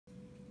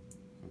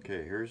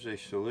Okay, here's a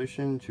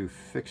solution to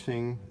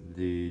fixing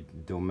the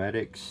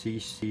Dometic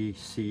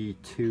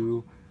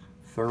CCC2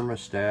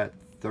 Thermostat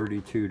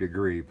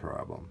 32-degree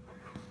problem.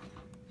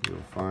 You'll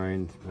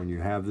find when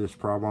you have this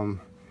problem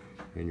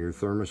and your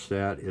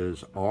thermostat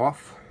is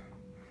off,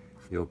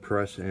 you'll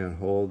press and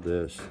hold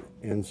this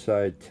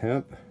inside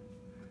temp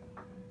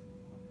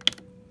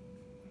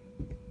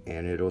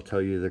and it'll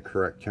tell you the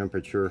correct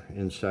temperature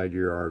inside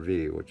your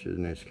RV, which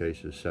in this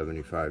case is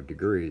 75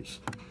 degrees.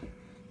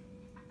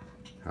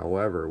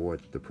 However, what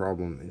the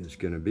problem is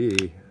going to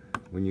be,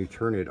 when you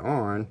turn it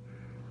on,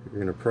 you're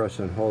going to press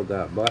and hold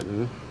that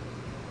button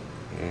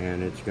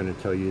and it's going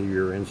to tell you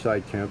your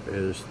inside temp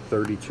is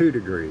 32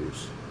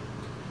 degrees.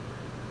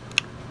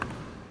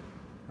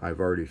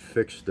 I've already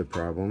fixed the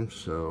problem,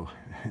 so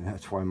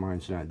that's why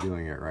mine's not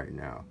doing it right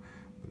now.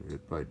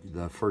 But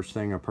the first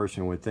thing a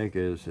person would think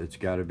is it's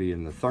got to be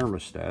in the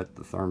thermostat.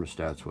 The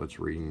thermostat's what's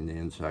reading the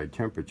inside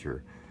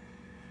temperature.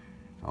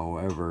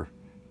 However,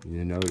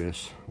 you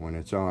notice when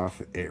it's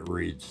off, it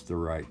reads the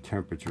right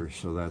temperature,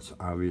 so that's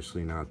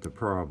obviously not the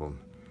problem.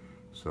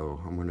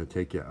 So I'm going to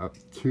take you up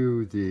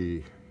to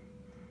the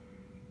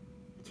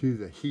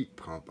heat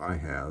pump I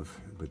have,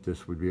 but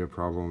this would be a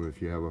problem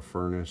if you have a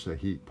furnace, a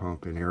heat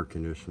pump, an air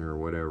conditioner, or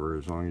whatever.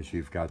 As long as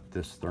you've got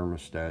this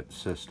thermostat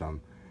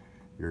system,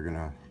 you're going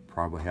to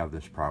probably have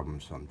this problem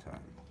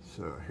sometime.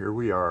 So here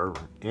we are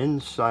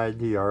inside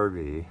the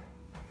RV.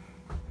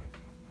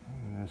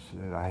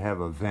 I have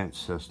a vent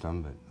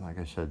system, but like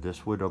I said,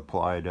 this would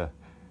apply to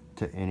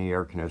any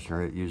air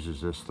conditioner. It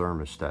uses this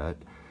thermostat.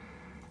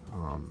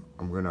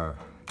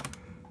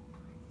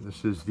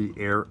 This is the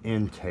air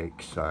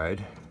intake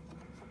side.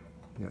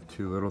 You got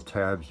two little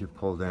tabs you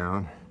pull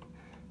down.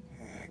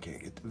 I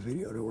can't get the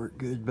video to work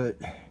good, but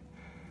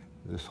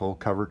this whole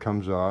cover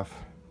comes off.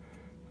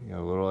 You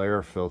got a little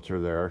air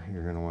filter there.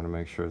 You're going to want to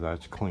make sure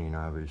that's clean,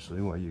 obviously,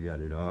 while you got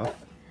it off.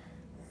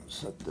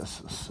 Set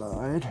this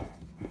aside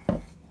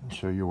and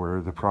show you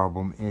where the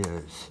problem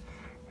is.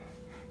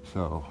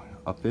 So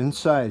up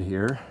inside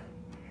here,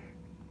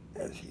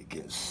 as you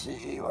can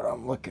see what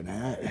I'm looking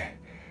at,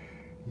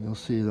 you'll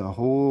see the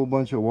whole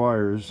bunch of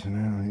wires, and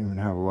I don't even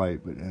have a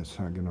light, but that's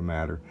not going to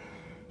matter.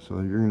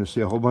 So you're going to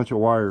see a whole bunch of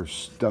wires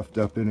stuffed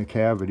up in a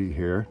cavity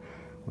here,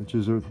 which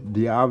is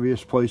the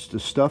obvious place to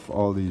stuff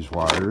all these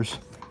wires,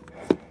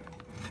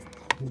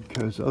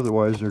 because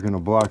otherwise they're going to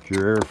block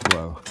your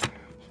airflow.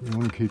 So you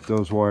want to keep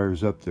those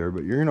wires up there,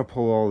 but you're going to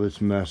pull all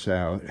this mess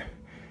out,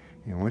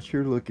 and what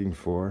you're looking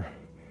for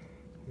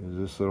is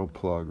this little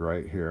plug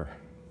right here.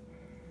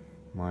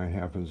 Mine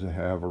happens to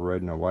have a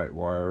red and a white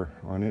wire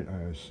on it.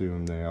 I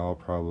assume they all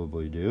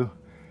probably do.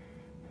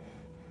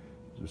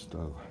 It's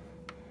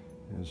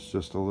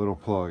just a little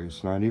plug.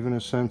 It's not even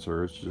a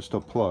sensor, it's just a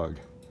plug.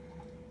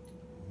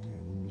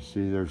 And you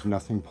see there's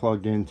nothing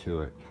plugged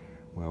into it.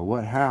 Well,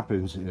 what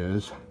happens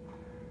is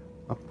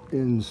up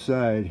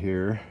inside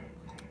here,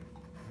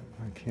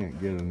 I can't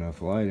get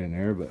enough light in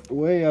there, but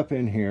way up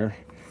in here,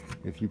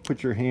 if you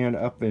put your hand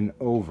up and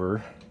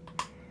over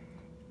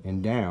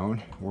and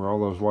down where all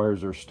those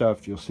wires are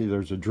stuffed, you'll see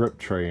there's a drip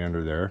tray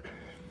under there,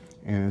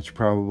 and it's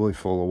probably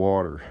full of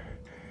water.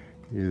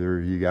 Either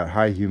you got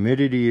high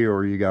humidity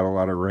or you got a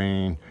lot of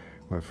rain,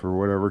 but for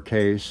whatever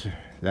case,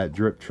 that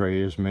drip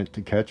tray is meant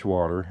to catch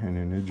water and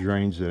then it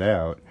drains it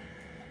out.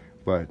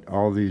 But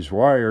all these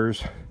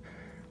wires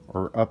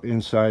are up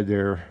inside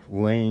there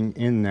laying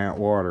in that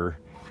water,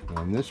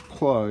 and this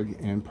plug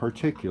in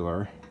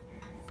particular,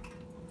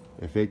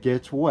 if it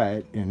gets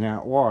wet in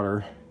that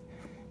water,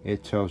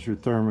 it tells your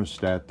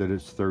thermostat that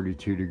it's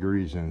 32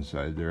 degrees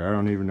inside there. I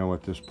don't even know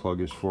what this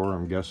plug is for.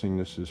 I'm guessing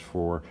this is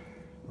for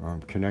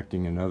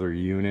connecting another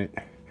unit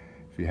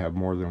if you have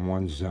more than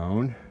one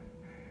zone,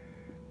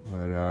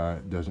 but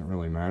it doesn't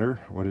really matter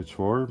what it's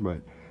for.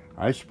 But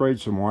I sprayed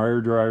some wire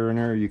dryer in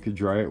there. You could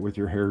dry it with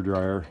your hair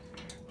dryer.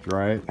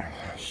 Dry it,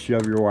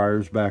 shove your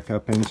wires back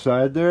up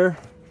inside there,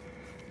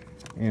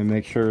 and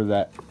make sure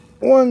that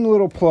one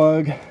little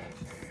plug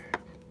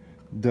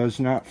does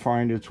not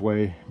find its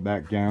way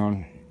back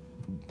down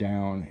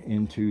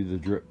into the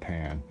drip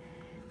pan,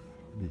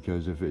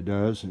 because if it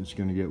does, it's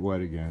going to get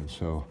wet again.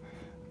 So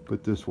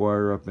put this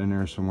wire up in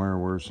there somewhere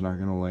where it's not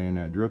going to lay in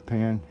that drip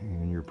pan,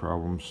 and your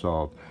problem's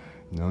solved.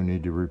 No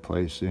need to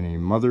replace any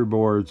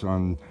motherboards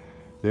on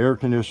the air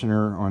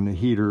conditioner, on the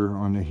heater,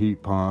 on the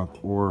heat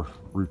pump, or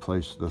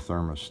replace the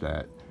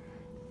thermostat.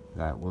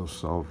 That will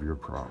solve your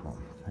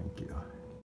problem. Thank you.